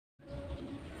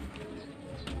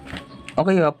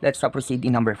Okay, let's proceed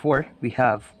in number 4. We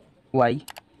have y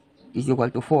is equal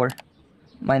to 4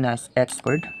 minus x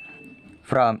squared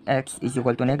from x is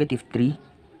equal to negative 3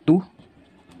 to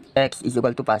x is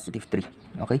equal to positive 3.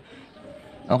 Okay?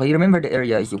 Okay, remember the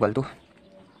area is equal to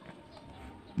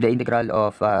the integral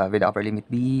of with upper limit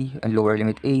b and lower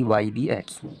limit a y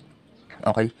dx.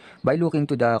 Okay, by looking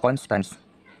to the constants,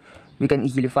 we can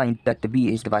easily find that the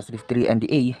b is the positive 3 and the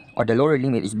a, or the lower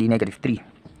limit, is the negative 3.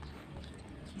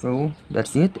 So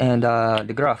that's it, and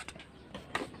the graph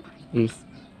is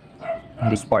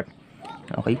this part.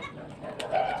 Okay,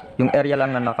 yung area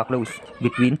lang na naka-close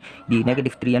between the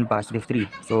negative 3 and positive 3.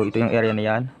 So ito yung area na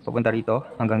yan, papunta rito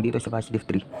hanggang dito sa positive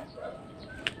 3.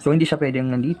 So hindi siya pwedeng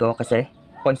nandito kasi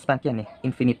constant yan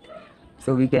infinite.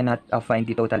 So we cannot find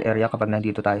the total area kapag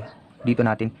nandito tayo. Dito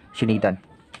natin shinadan.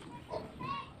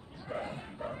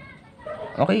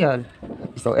 Okay,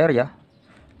 so area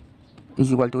is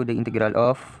equal to the integral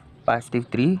of positive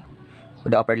 3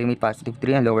 with the upper limit positive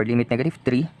 3 and lower limit negative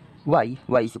 3 y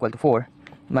is equal to 4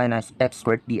 minus x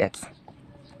squared dx.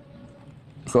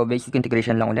 So basic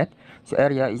integration lang ulit. So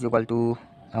area is equal to,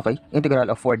 okay, integral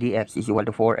of 4 dx is equal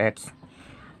to 4x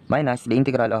minus the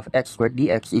integral of x squared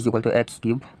dx is equal to x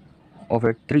cubed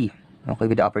over 3. Okay,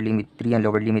 with the upper limit 3 and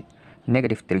lower limit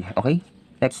negative 3. Okay,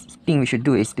 next thing we should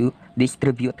do is to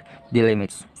distribute the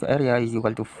limits. So area is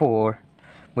equal to 4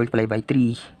 multiplied by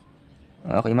 3,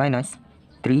 okay, minus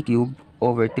 3 cubed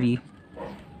over 3,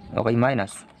 okay,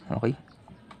 minus, okay,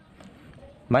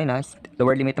 minus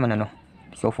lower limit naman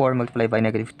so 4 multiplied by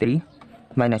negative 3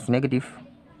 minus negative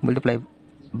multiplied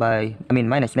by,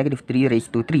 minus negative 3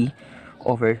 raised to 3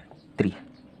 over 3.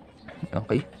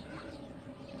 Okay,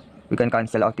 we can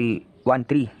cancel out the 1,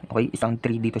 3. Okay, isang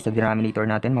 3 dito sa denominator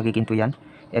natin, magiging 2 yan.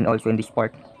 And also in this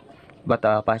part. But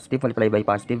positive multiplied by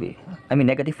positive,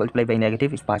 negative multiplied by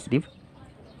negative is positive.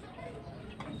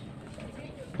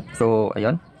 So,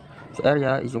 ayun. So,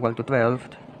 area is equal to 12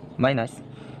 minus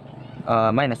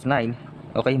minus 9.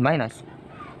 Okay, minus.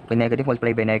 Okay, negative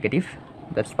multiplied by negative.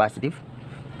 That's positive.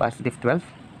 Positive 12.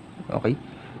 Okay.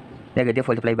 Negative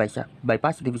multiplied by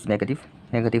positive is negative.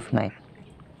 Negative 9.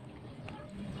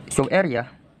 So,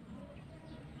 area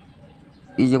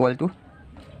is equal to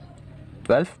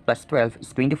 12 plus 12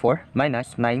 is 24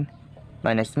 minus 9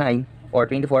 or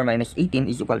 24 minus 18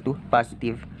 is equal to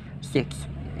positive 6.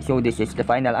 So this is the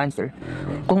final answer.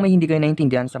 Kung may hindi kayo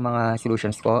naintindihan sa mga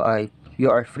solutions ko, you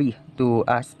are free to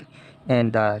ask,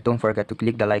 and don't forget to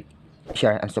click the like,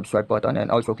 share, and subscribe button, and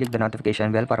also click the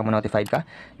notification bell para ma-notified ka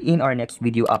in our next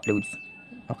video uploads.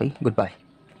 Okay, goodbye.